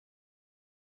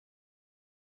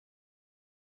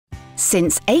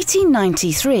Since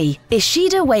 1893,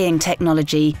 Ishida weighing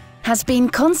technology has been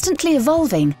constantly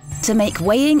evolving to make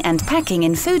weighing and packing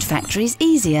in food factories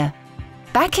easier.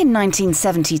 Back in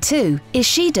 1972,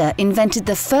 Ishida invented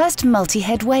the first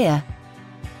multi-head weigher.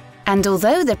 And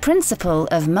although the principle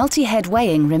of multi-head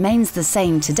weighing remains the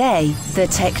same today, the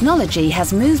technology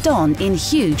has moved on in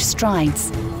huge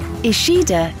strides.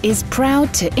 Ishida is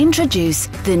proud to introduce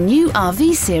the new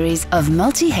RV series of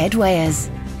multi-head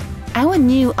weighers. Our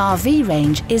new RV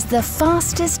range is the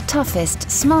fastest, toughest,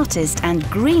 smartest and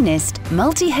greenest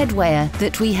multi-head weigher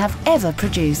that we have ever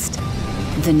produced.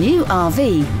 The new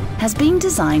RV has been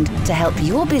designed to help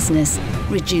your business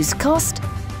reduce cost,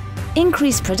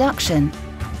 increase production,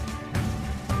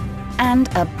 and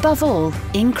above all,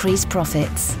 increase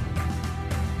profits.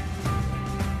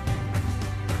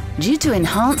 Due to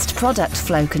enhanced product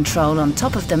flow control on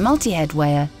top of the multi-head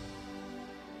weigher,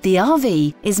 the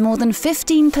RV is more than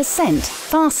 15%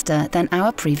 faster than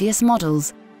our previous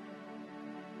models,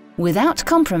 without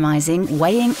compromising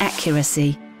weighing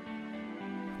accuracy.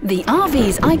 The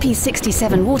RV's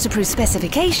IP67 waterproof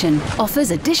specification offers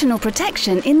additional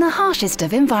protection in the harshest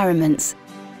of environments.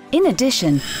 In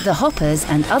addition, the hoppers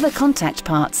and other contact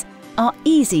parts are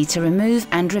easy to remove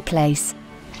and replace.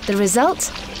 The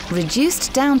result?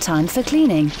 Reduced downtime for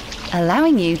cleaning,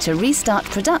 allowing you to restart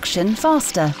production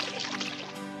faster.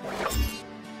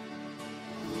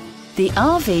 The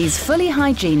RV's fully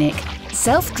hygienic,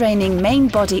 self-draining main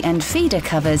body and feeder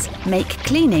covers make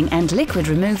cleaning and liquid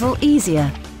removal easier.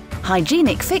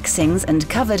 Hygienic fixings and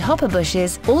covered hopper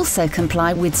bushes also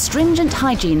comply with stringent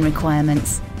hygiene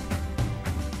requirements.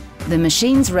 The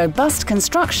machine's robust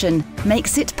construction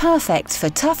makes it perfect for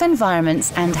tough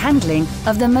environments and handling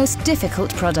of the most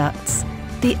difficult products.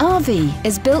 The RV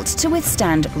is built to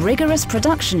withstand rigorous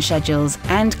production schedules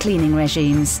and cleaning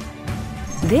regimes.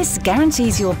 This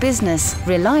guarantees your business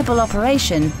reliable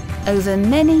operation over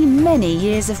many, many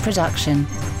years of production.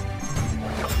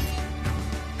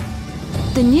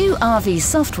 The new RV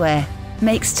software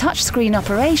makes touchscreen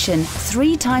operation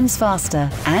 3 times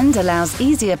faster and allows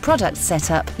easier product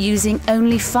setup using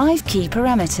only 5 key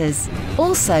parameters.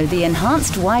 Also, the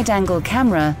enhanced wide-angle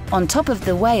camera on top of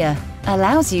the weigher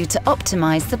allows you to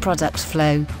optimize the product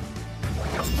flow.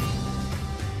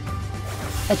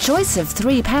 A choice of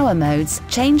 3 power modes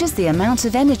changes the amount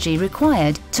of energy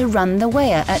required to run the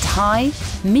weigher at high,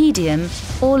 medium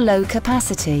or low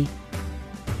capacity.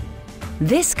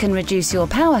 This can reduce your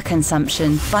power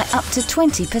consumption by up to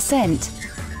 20%.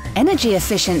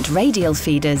 Energy-efficient radial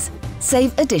feeders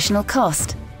save additional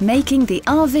cost, making the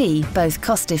RV both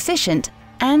cost-efficient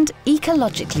and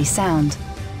ecologically sound.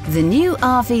 The new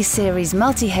RV Series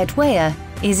multi-head weigher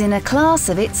is in a class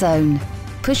of its own,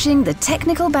 pushing the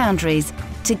technical boundaries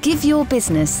to give your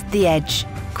business the edge.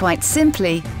 Quite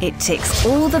simply, it ticks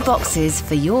all the boxes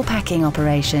for your packing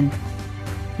operation.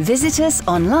 Visit us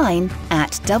online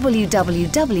at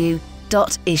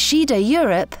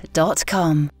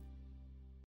www.ishidaeurope.com.